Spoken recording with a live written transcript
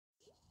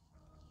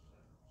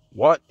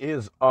What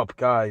is up,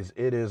 guys?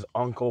 It is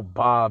Uncle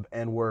Bob,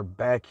 and we're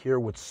back here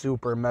with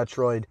Super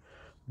Metroid,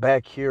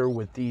 back here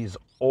with these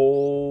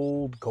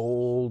old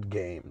gold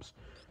games.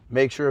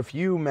 Make sure if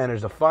you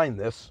manage to find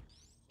this,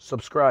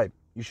 subscribe.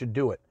 You should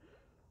do it.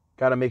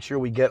 Got to make sure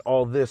we get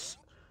all this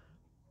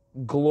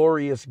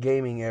glorious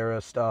gaming era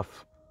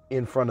stuff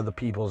in front of the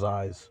people's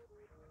eyes.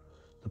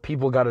 The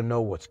people got to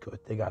know what's good.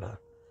 They got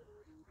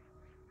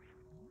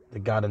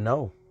to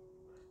know.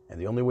 And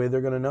the only way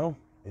they're going to know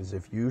is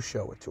if you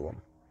show it to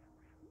them.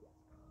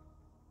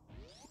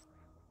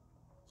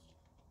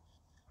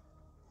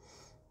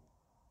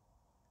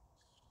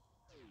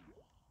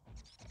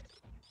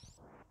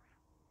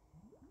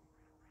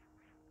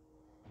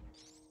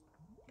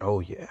 Oh,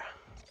 yeah.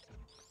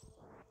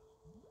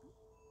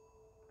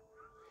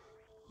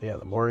 Yeah,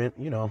 the more,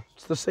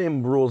 it's the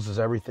same rules as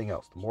everything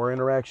else. The more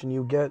interaction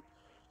you get,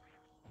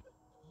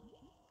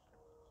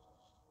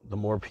 the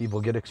more people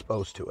get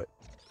exposed to it.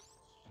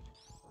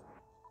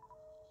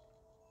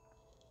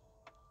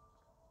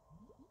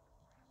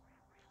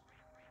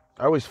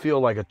 I always feel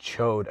like a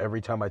chode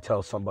every time I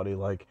tell somebody,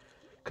 like,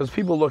 because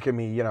people look at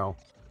me,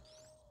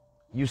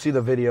 you see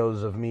the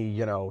videos of me,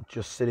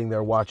 just sitting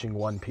there watching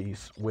One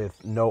Piece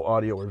with no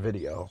audio or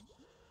video.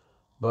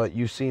 But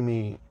you see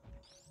me,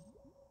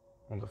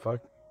 what the fuck?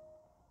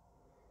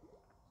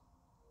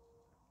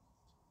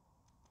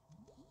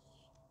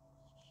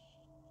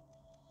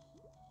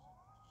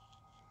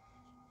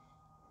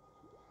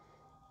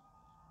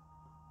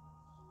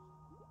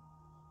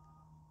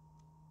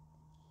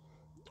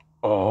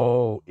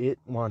 Oh, it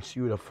wants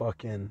you to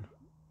fucking...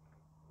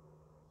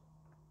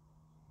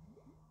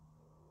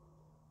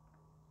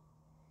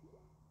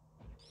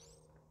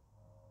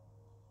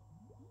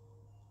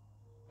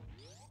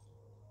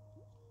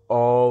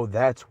 Oh,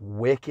 that's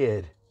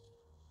wicked.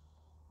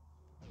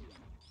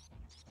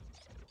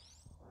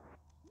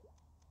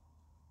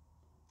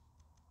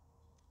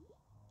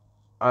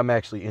 I'm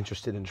actually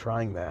interested in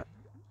trying that.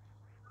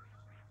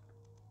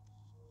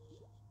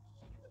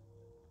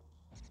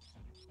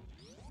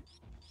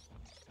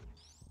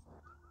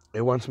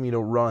 It wants me to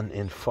run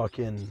in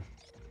fucking...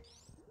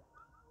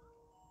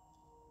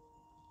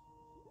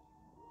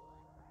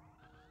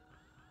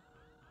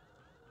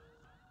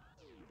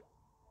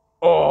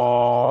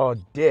 Oh,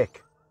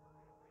 dick.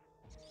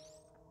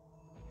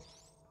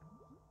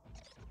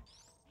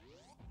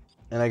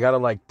 And I gotta,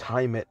 like,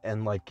 time it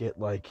and, like, get,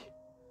 like...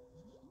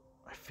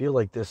 I feel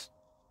like this...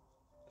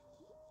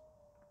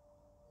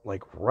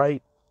 Like,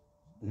 right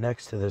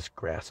next to this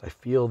grass. I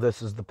feel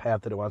this is the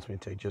path that it wants me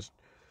to take. Just...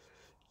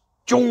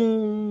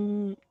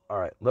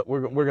 Alright,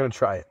 we're gonna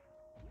try it.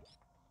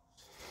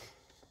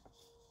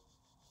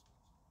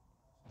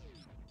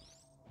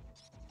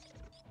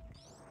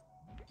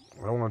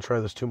 I don't want to try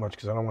this too much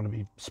because I don't want to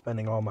be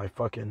spending all my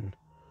fucking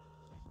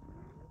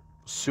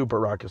super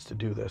rockets to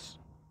do this.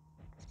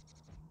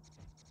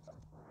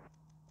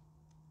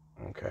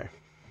 Okay.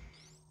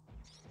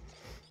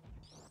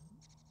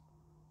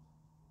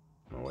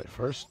 Oh, wait,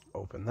 first,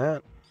 open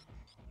that.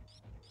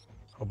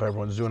 Hope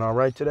everyone's doing all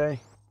right today.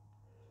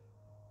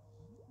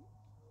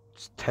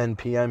 It's 10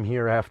 p.m.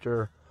 here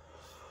after,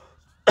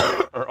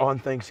 or on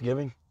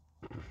Thanksgiving.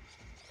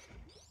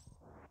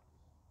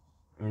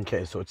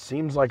 Okay, so it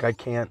seems like I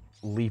can't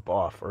leap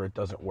off or it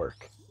doesn't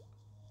work.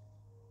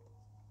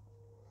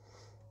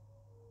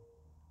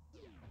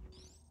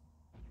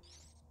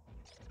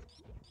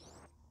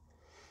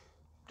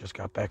 Just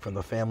got back from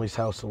the family's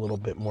house a little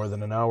bit more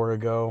than an hour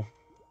ago.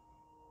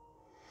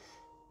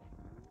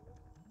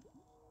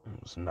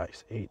 It was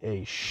nice. Ate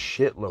a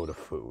shitload of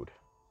food.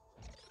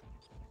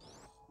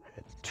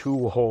 Had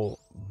two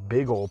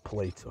big old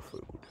plates of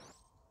food.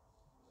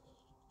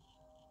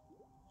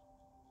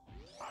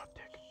 Oh,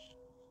 dick.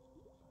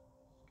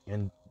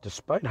 And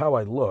despite how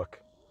I look,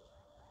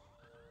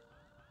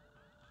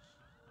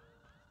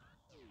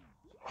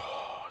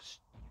 oh,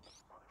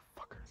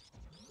 motherfucker.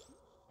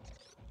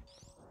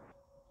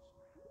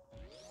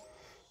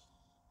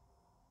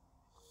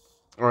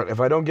 All right, if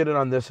I don't get it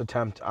on this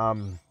attempt,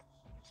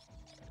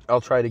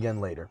 I'll try it again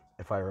later,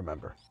 if I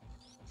remember.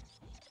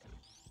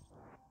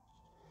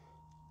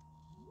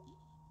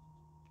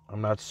 I'm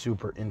not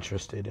super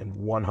interested in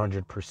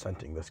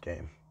 100%ing this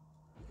game.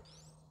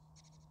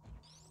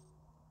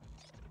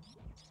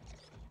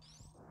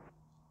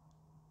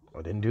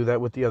 I didn't do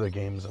that with the other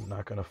games. I'm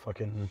not gonna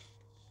fucking...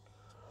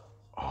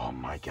 Oh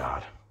my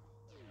god.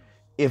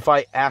 If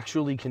I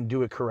actually can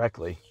do it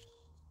correctly,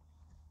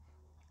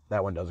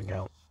 that one doesn't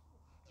count.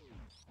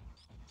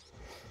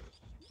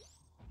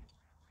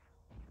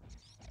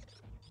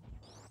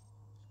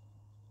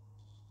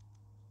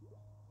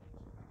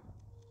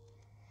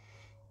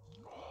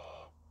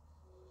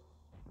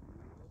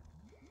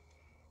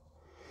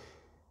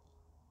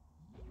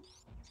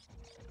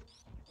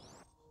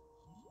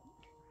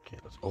 Okay,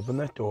 let's open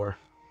that door.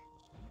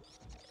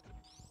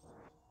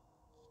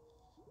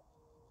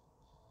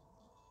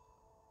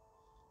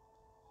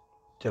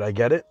 Did I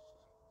get it?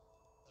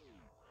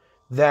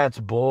 That's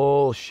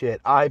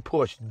bullshit. I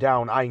pushed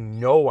down. I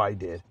know I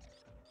did.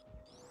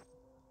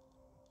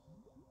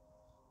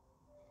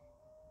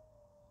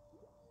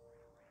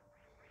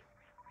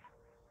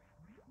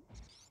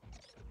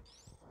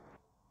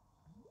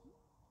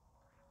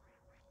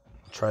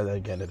 try that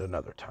again at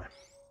another time.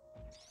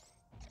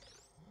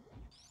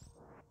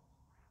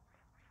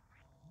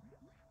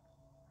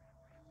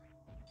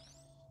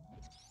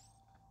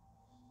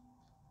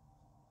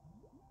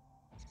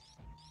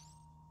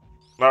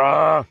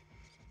 Ah!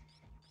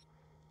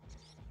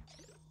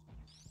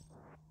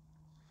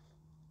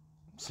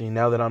 See,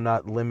 now that I'm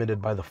not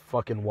limited by the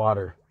fucking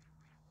water.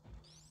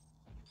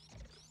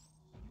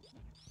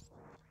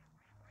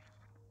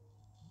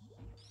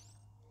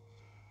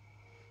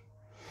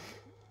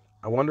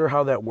 I wonder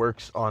how that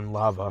works on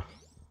lava.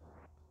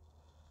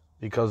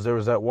 Because there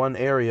was that one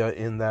area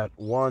in that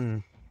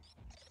one...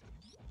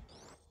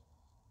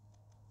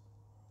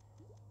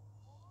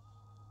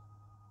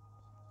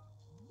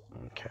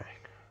 Okay.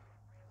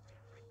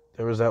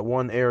 There was that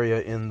one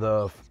area in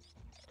the...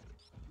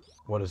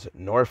 What is it?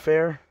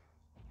 Norfair?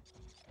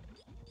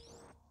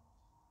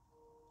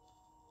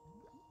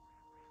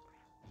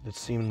 It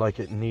seemed like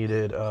it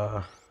needed...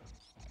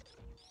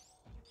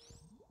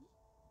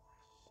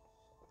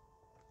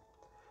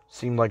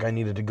 Seemed like I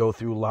needed to go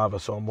through lava,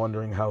 so I'm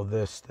wondering how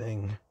this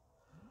thing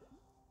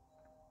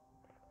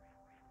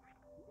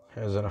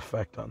has an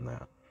effect on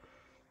that.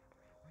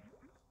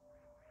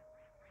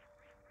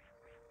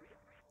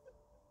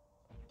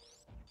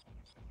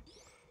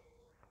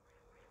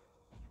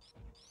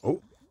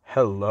 Oh,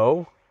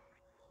 hello?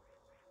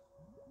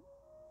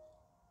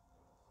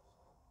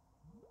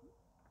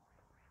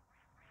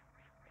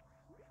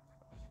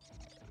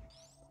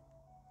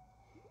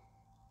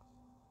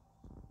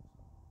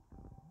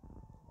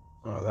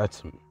 Oh,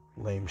 that's some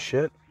lame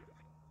shit.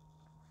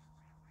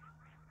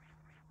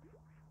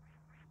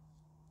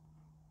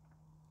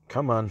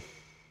 Come on.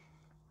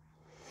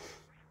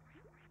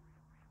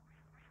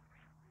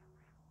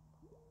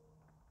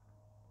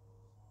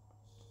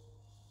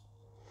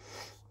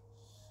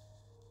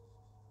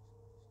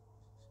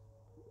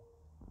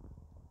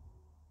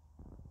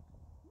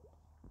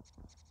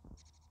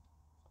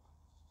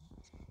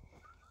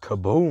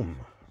 Kaboom.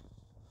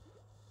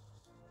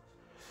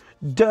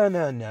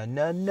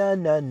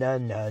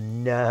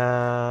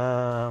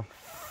 Da-na-na-na-na-na-na-na.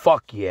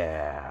 Fuck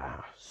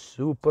yeah.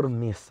 Super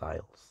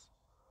missiles.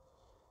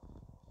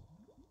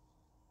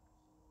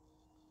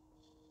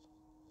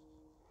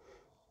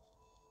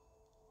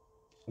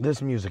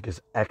 This music is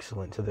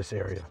excellent to this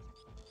area.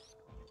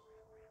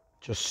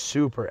 Just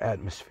super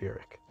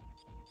atmospheric.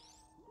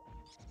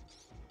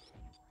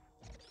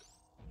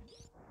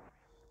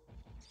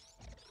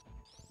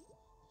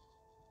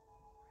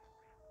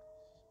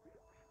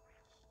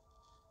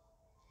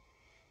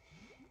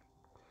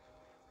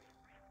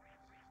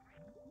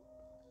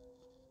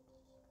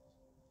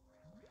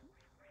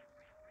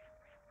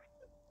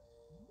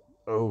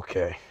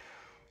 Okay.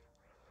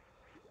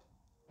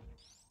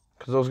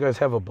 Because those guys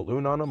have a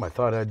balloon on them, I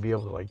thought I'd be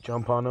able to, like,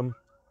 jump on them.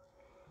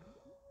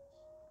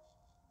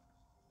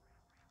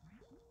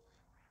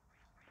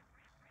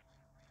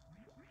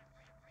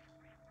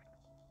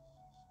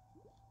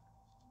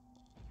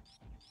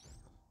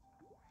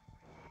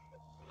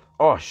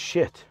 Oh,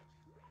 shit.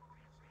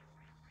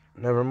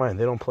 Never mind,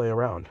 they don't play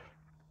around.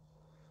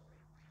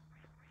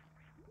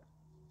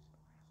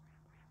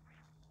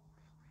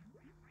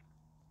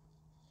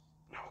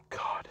 Oh,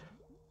 God.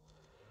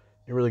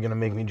 You're really going to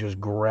make me just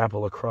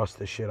grapple across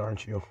this shit,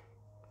 aren't you?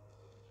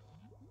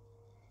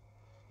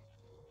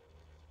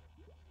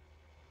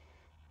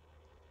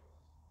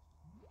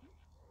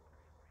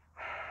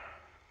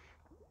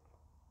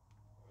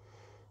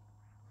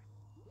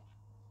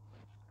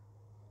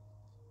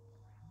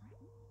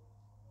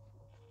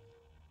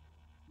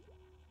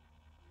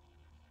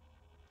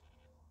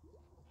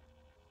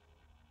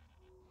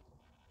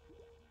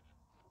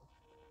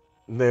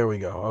 There we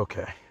go,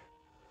 okay.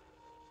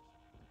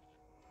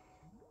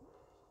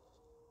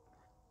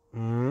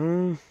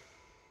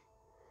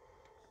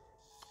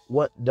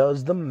 What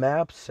does the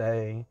map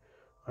say?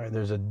 All right,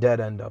 there's a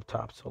dead end up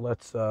top, so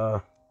let's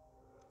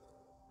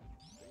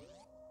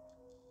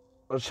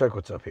check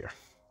what's up here.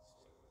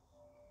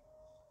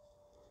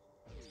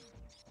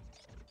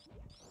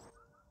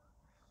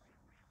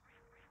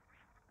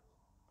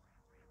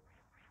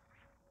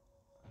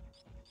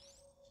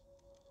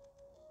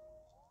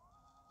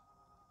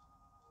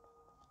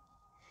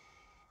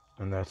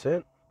 And that's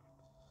it.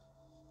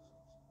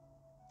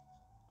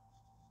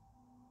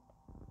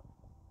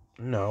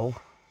 No.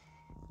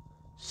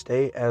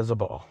 Stay as a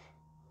ball.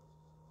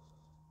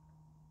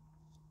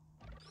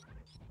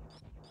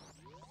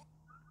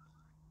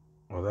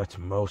 Well, that's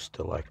most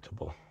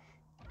delectable.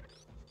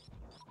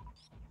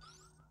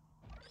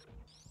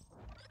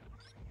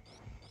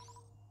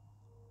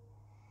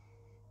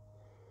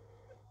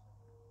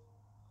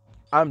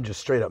 I'm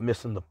just straight up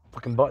missing the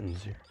fucking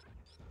buttons here.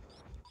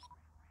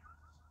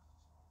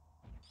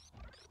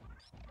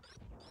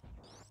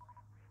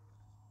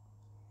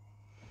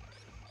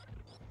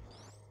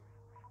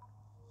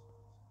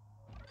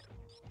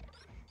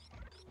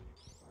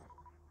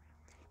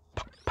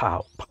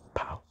 Pow, pow,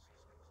 pow.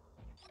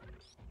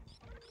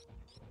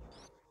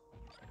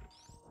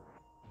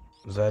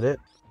 Is that it?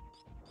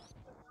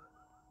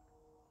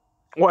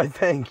 Why,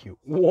 thank you.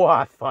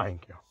 Why,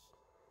 thank you.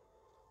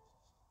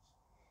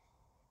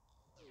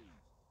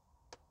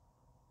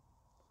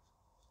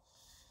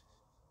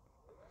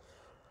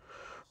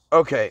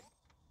 Okay,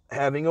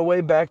 having a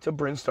way back to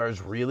Brinstar is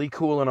really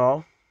cool and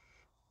all.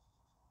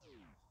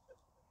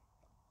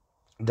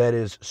 That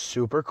is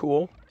super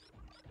cool.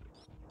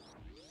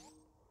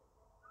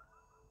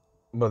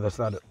 But that's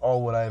not at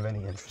all what I have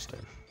any interest in.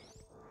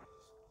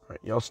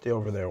 Alright, y'all stay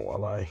over there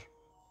while I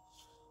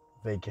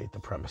vacate the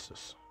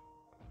premises.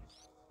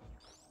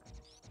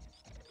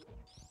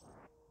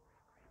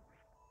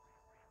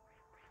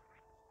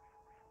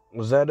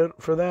 Was that it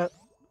for that?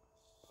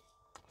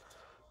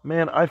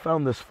 Man, I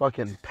found this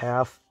fucking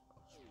path.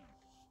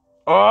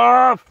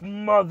 Oh,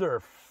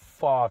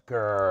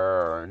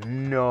 motherfucker.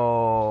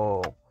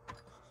 No.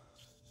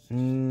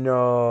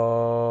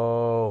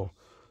 No.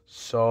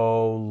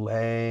 So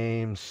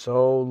lame.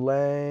 So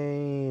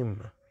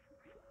lame.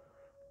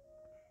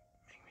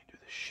 Make me do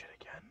this shit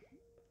again.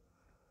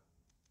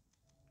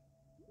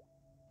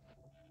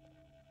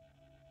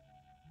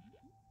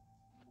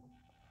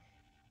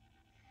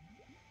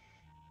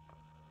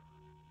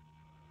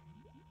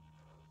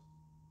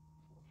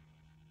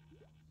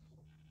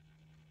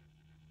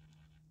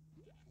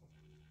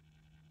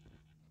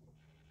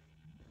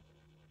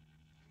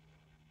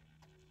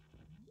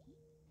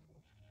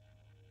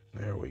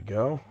 There we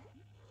go.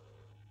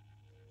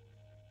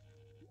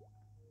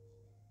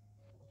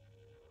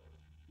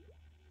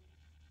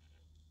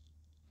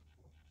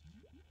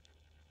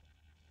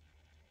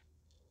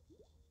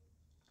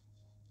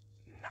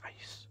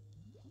 Nice.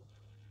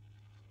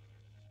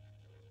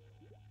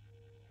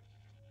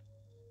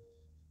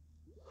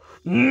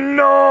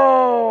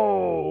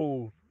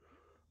 No!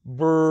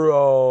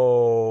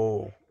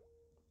 Bro.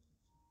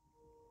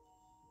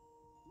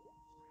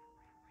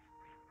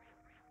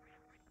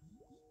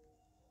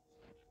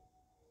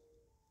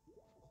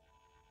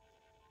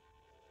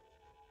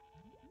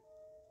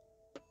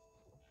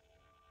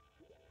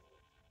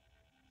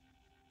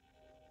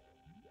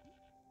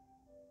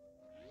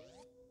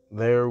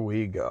 There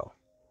we go.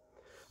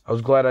 I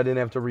was glad I didn't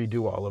have to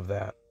redo all of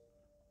that.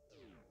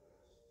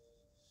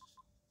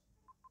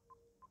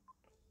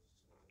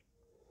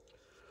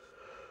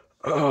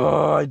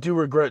 Oh, I do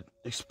regret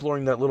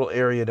exploring that little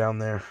area down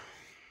there.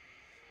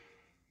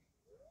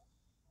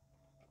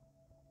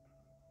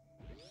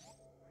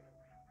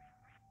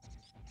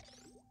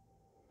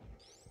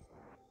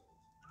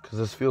 Because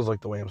this feels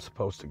like the way I'm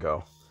supposed to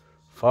go.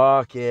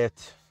 Fuck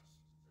it.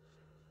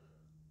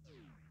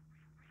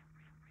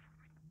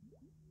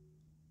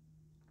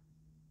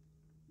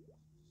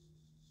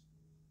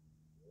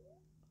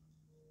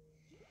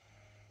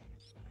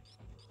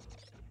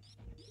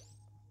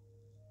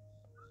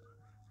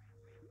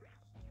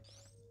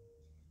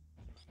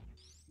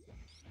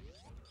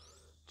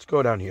 Let's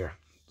go down here.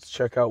 Let's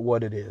check out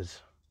what it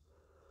is.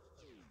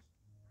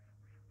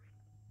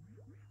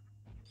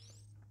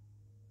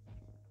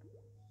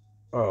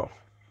 Oh.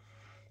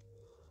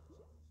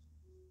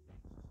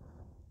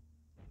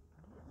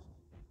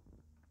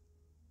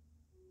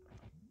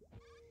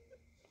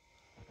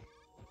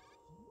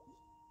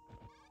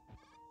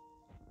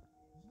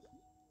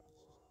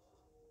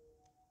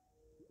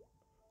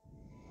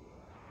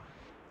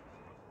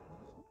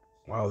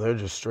 Wow, they're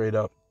just straight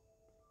up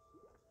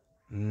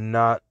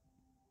not...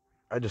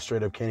 I just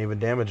straight up can't even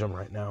damage them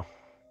right now.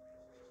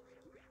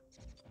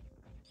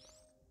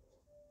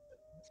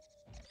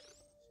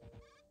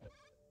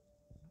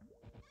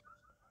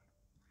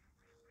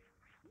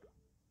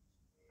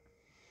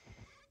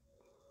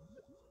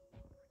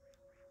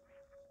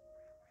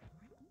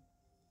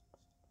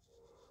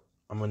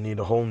 I'm gonna need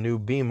a whole new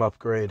beam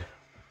upgrade.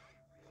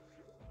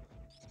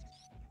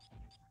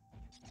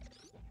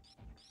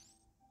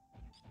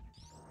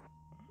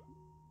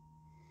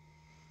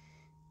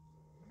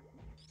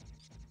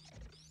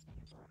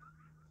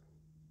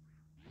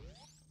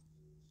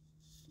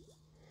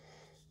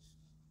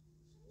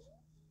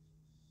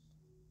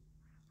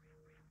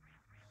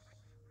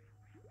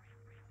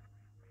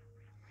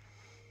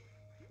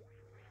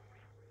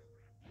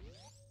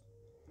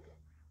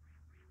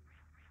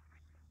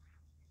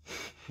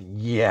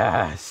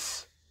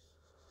 Yes.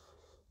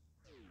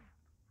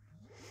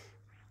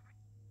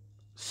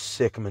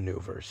 Sick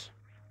maneuvers.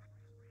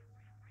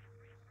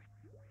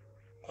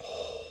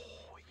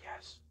 Oh,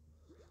 yes.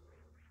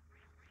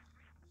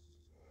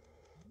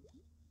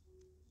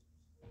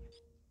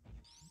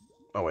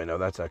 Oh, wait, no,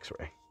 that's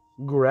X-ray.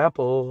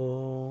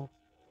 Grapple.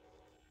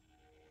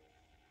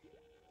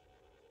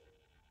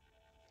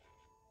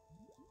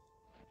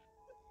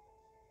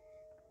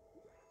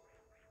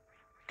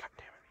 God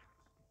damn it.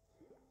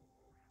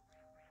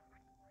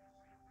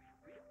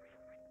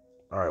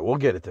 All right, we'll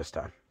get it this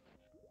time.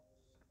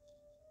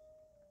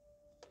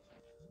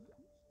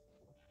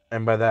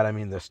 And by that, I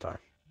mean this time.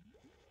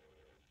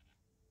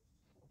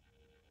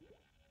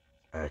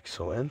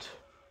 Excellent.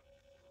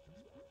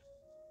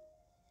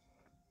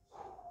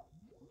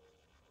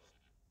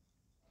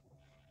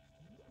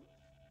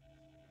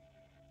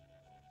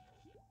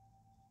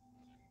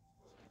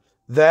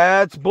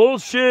 That's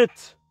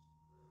bullshit.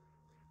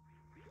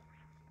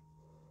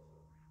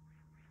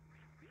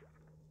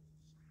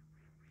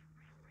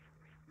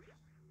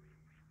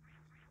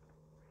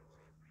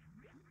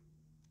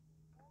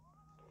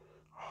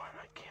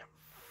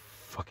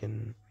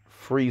 fucking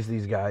freeze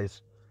these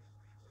guys.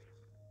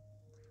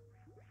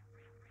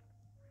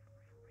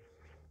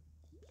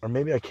 Or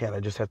maybe I can't. I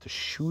just have to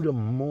shoot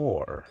them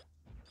more.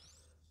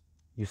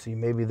 You see,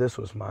 maybe this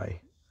was my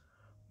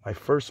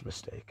first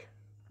mistake.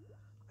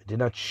 I did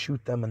not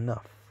shoot them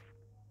enough.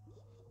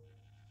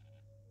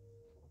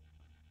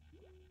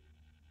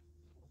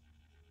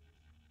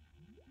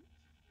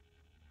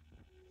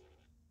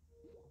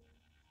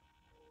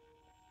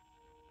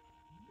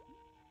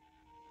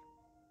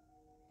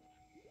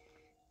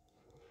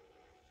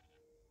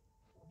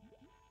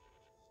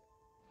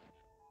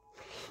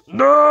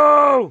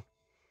 No!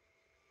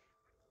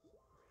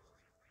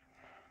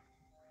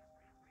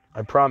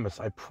 I promise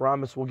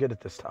we'll get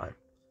it this time.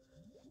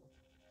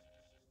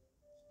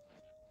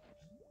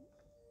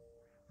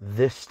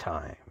 This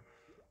time.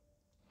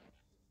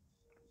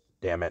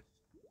 Damn it.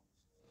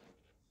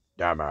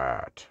 Damn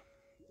it.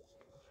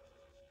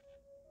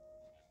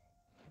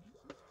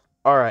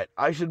 Alright,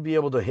 I should be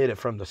able to hit it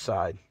from the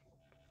side.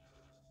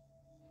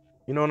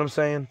 You know what I'm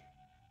saying?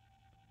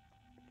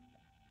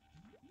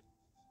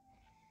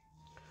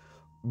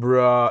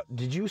 Bruh,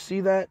 did you see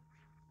that?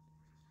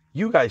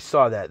 You guys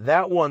saw that.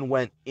 That one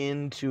went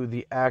into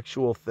the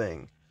actual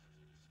thing.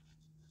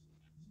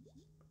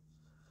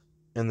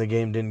 And the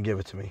game didn't give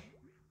it to me.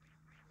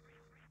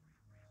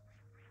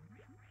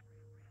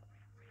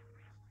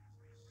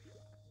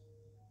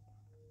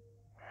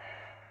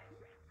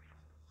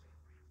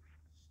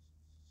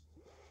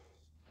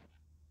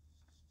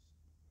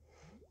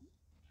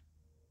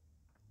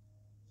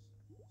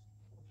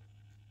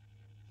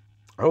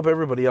 I hope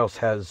everybody else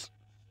has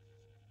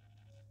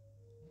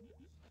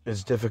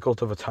as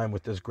difficult of a time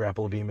with this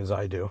grapple beam as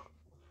I do.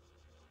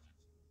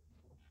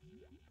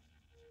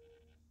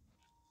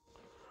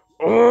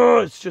 Oh,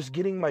 it's just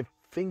getting my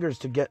fingers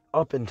to get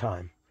up in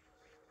time.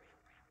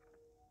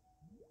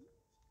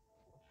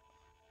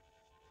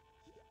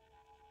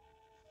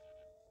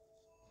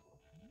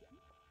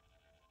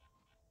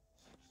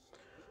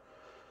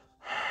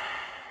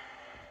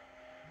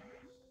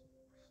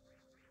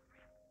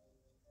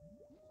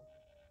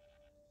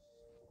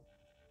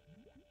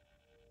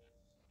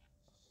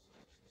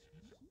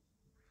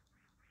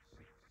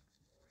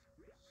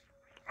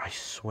 I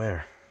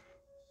swear.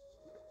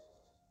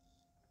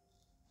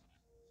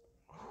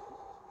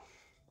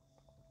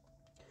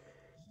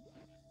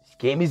 This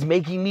game is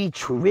making me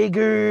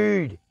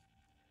triggered.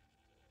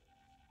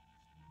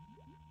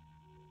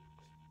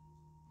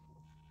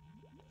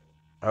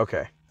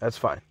 Okay, that's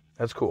fine.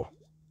 That's cool.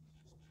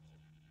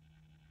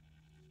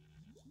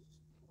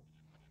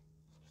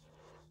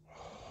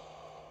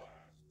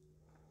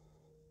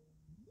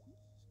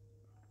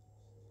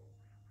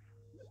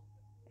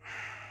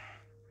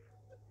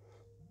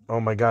 Oh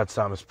my God,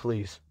 Samus,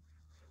 please.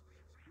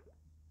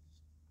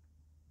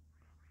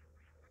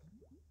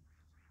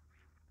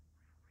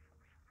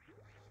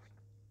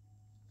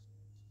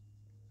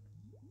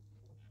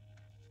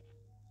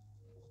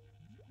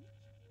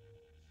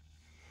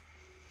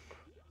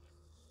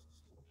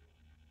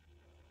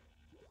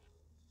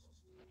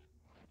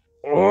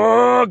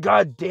 Oh,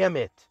 God damn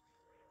it.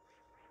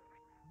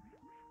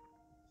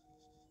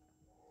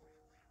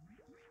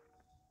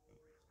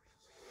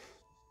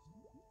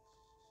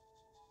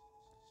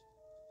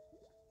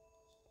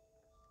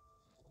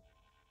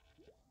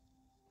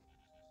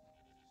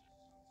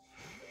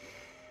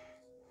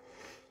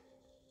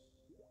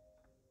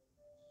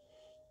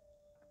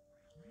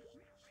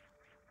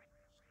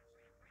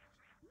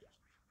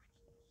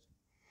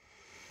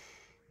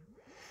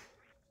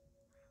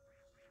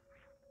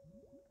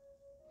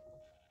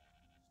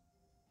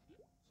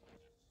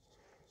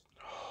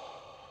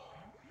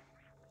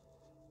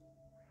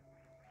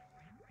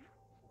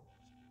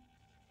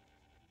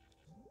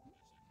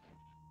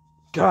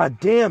 God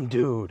damn,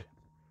 dude.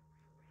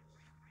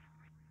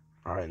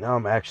 All right, now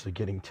I'm actually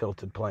getting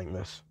tilted playing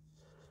this.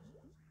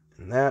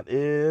 And that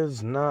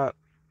is not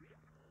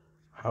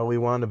how we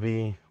want to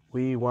be.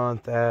 We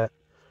want that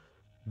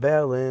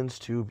balance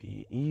to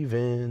be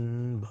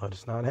even, but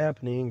it's not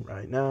happening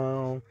right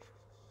now.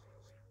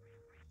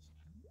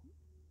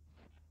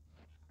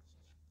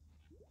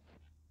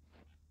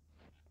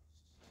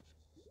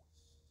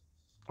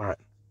 All right.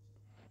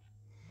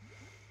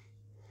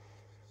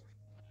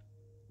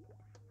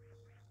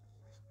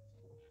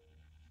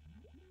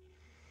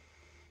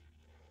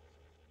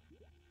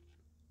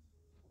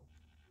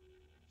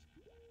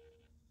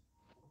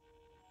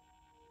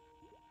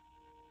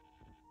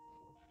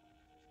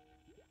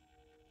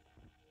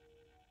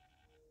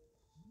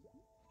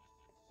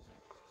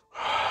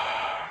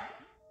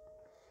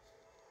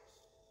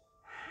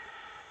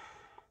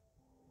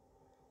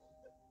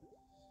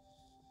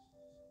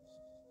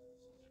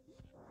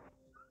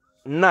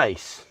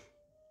 Nice.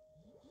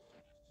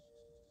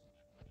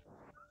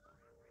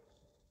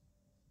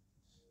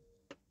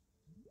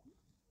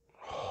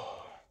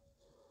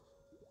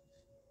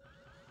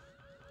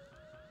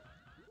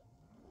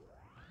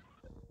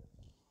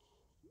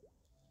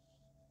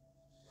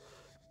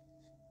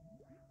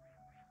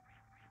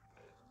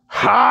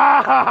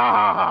 Ha ha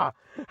ha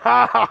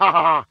ha ha ha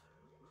ha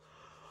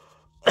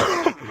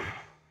ha.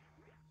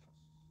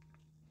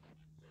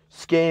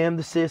 scam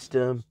the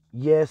system.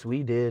 Yes,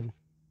 we did.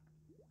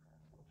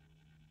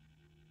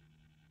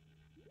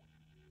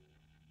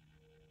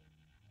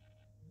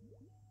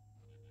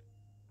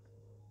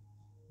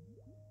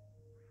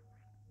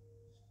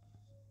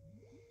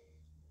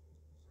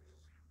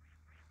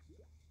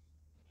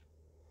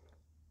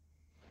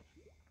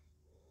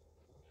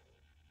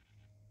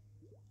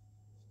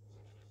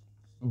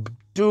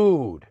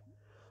 Dude,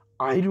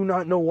 I do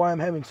not know why I'm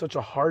having such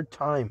a hard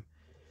time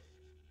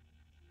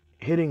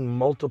hitting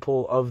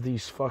multiple of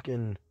these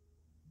fucking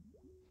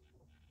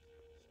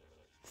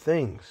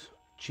things.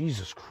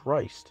 Jesus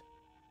Christ.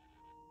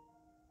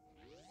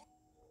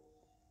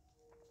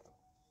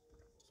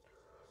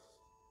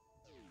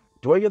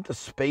 Do I get the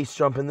space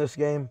jump in this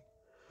game?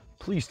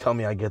 Please tell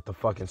me I get the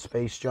fucking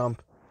space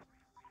jump.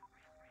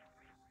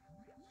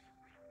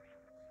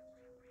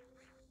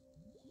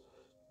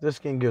 This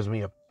game gives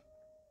me a...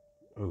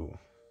 Ooh.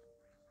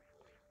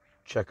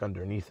 Check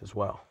underneath as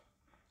well.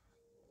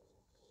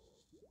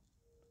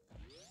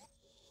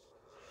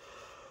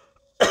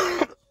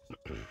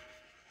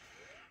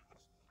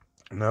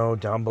 No,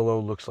 down below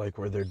looks like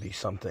where there'd be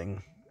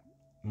something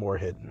more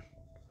hidden.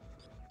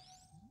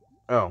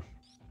 Oh.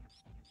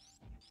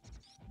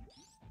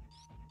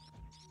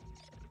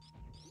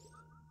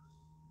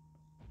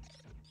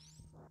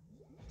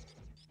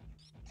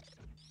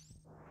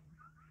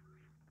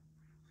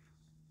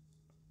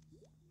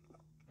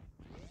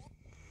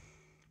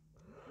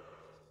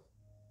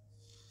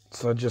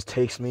 So it just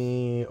takes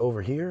me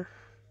over here.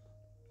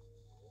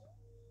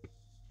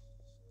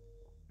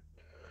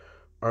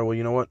 Alright, well,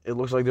 you know what? It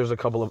looks like there's a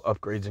couple of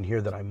upgrades in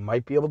here that I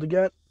might be able to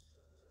get.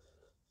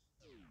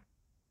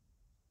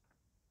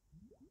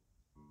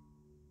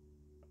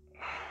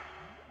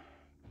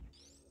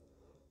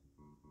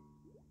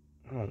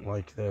 I don't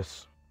like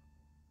this.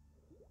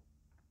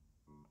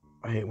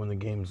 I hate when the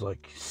game's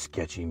like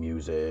sketchy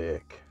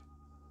music.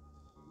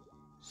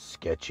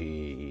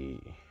 Sketchy.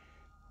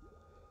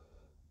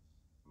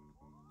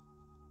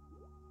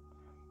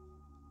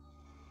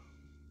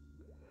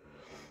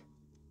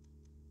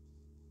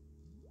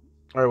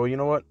 Alright, well, you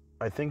know what?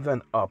 I think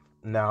then up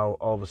now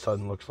all of a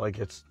sudden looks like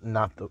it's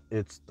not the...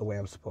 It's the way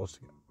I'm supposed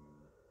to go.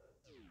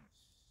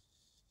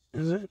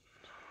 Is it?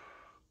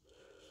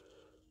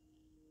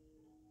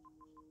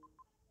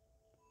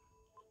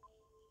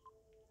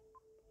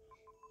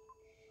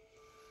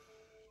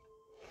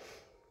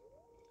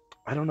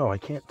 I don't know. I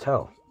can't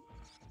tell.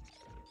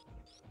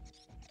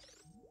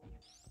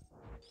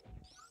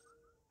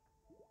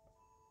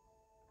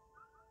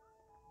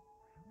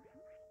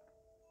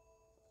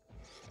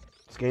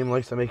 This game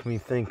likes to make me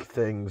think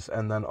things,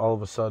 and then all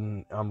of a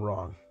sudden, I'm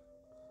wrong.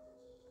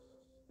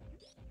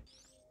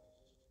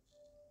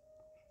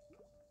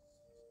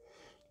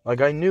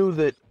 Like, I knew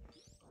that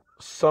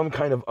some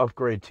kind of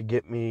upgrade to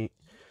get me...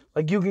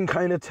 Like, you can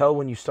kind of tell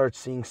when you start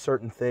seeing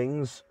certain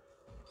things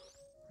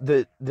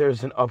that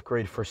there's an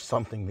upgrade for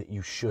something that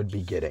you should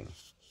be getting.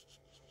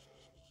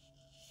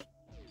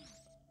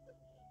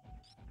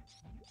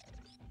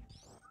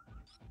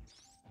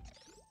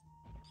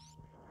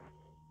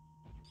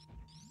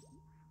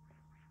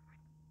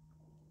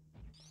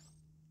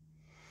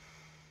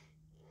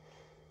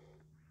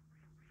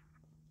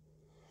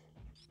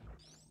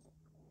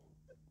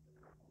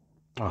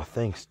 Oh,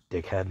 thanks,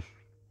 dickhead.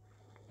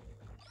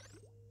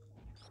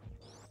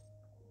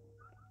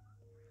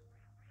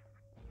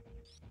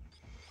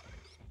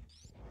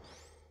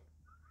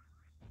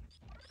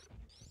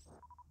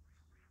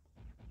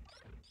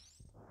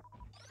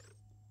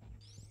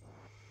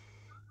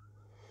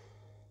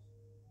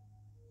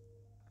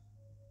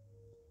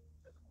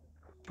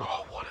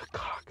 Oh, what a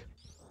cock.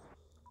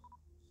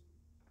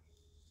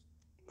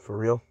 For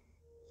real?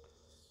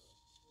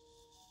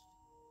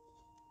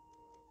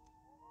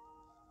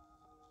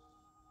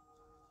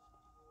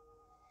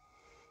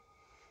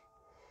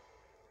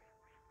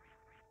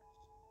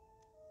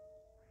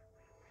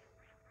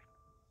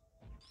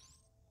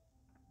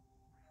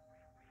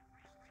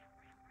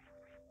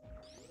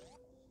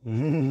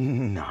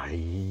 Nice.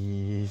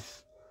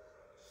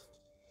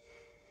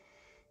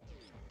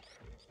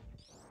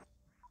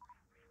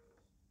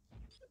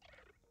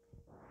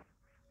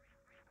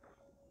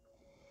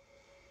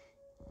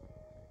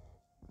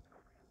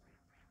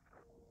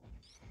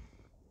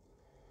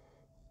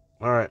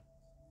 Alright.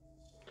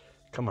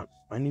 Come on.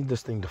 I need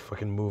this thing to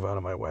fucking move out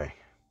of my way.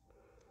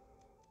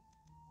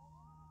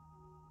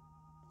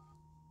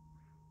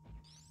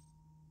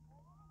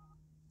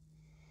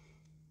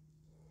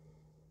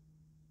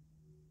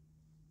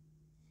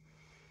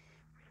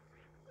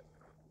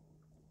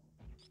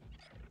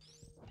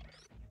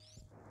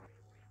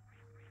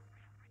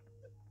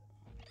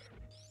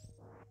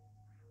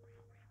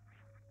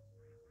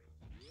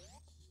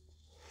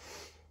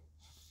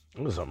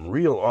 There's some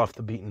real off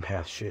the beaten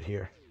path shit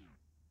here.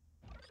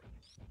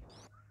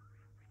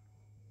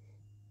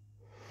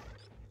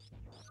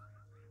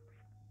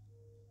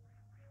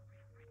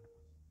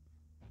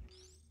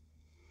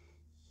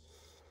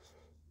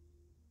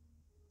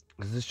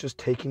 Is this just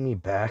taking me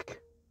back?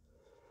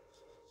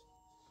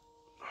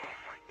 Oh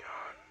my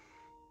god.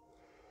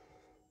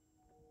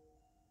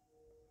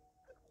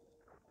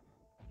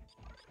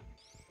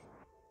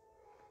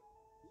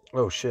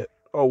 Oh, shit.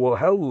 Oh, well,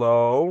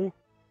 hello.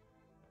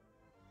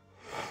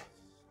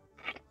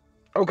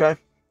 Okay.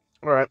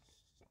 All right.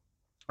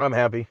 I'm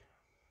happy.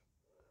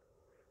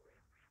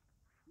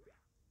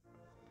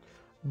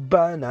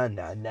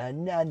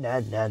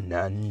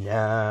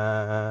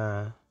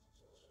 Ba-na-na-na-na-na-na-na.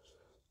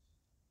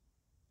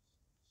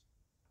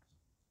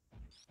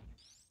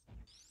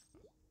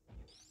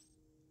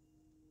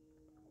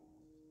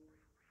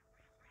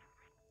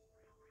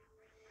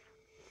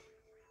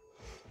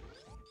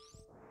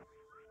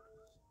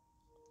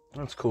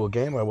 That's a cool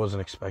game. I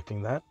wasn't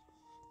expecting that.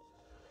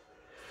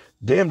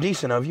 Damn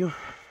decent of you.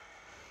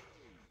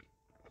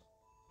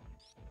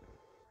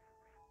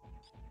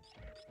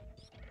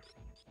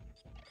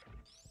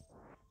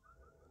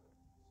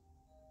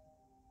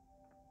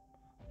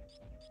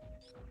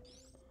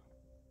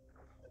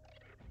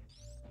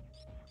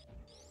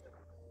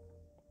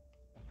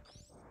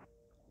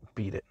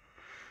 Beat it.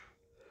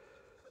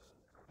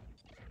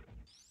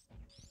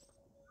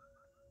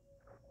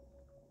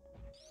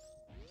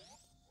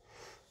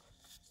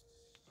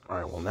 All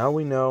right, well, now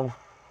we know.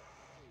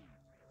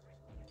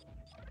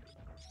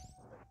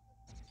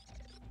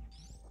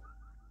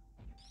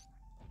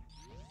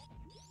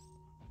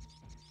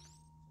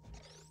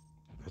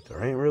 That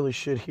there ain't really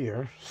shit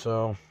here,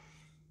 so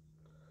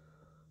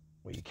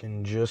we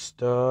can just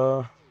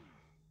go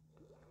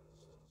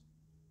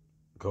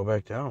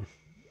back down.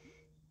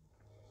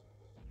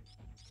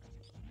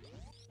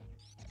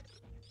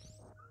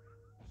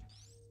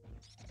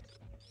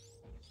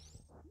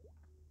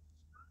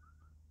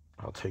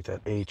 I'll take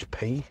that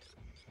HP.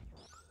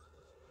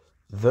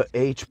 The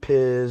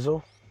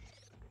H-Pizzle.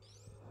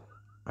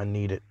 I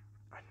need it.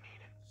 I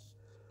need it.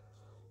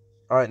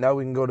 All right, now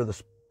we can go to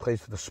the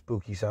place with the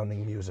spooky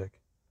sounding music.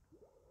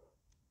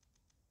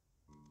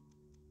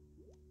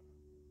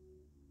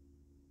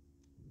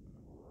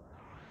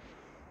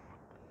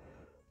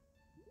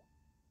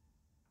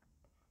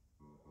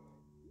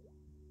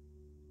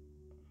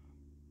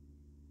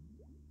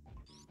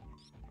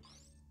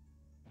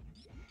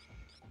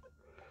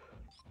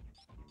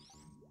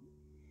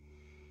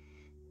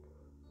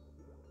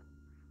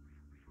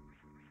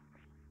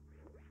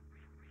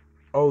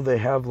 Oh, they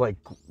have like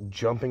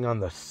jumping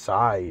on the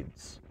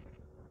sides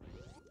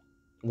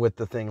with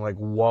the thing, like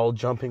wall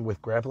jumping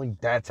with grappling.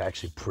 That's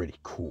actually pretty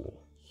cool.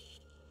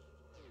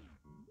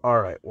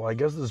 All right, well, I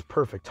guess this is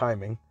perfect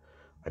timing.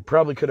 I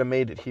probably could have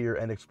made it here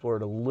and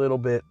explored a little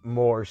bit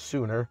more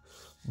sooner,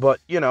 but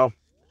you know,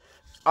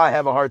 I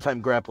have a hard time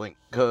grappling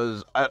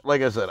because,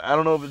 like I said, I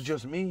don't know if it's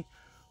just me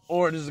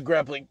or does the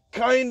grappling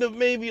kind of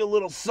maybe a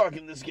little suck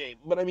in this game.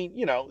 But I mean,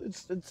 you know,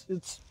 it's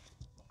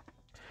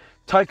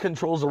tight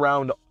controls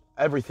around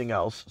everything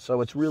else,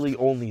 so it's really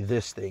only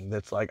this thing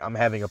that's like I'm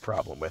having a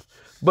problem with.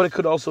 But it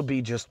could also be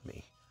just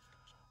me.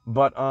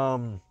 But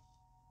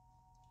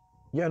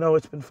yeah, no,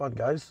 it's been fun,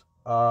 guys.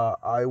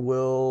 I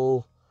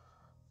will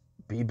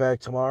be back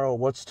tomorrow.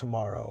 What's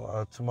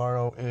tomorrow?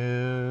 Tomorrow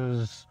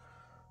is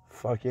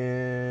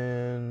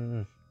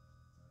fucking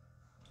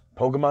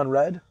Pokemon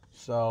Red.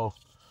 So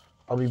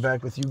I'll be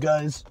back with you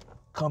guys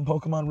come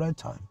Pokemon Red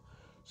time.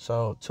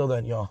 So till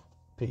then, y'all,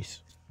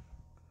 peace.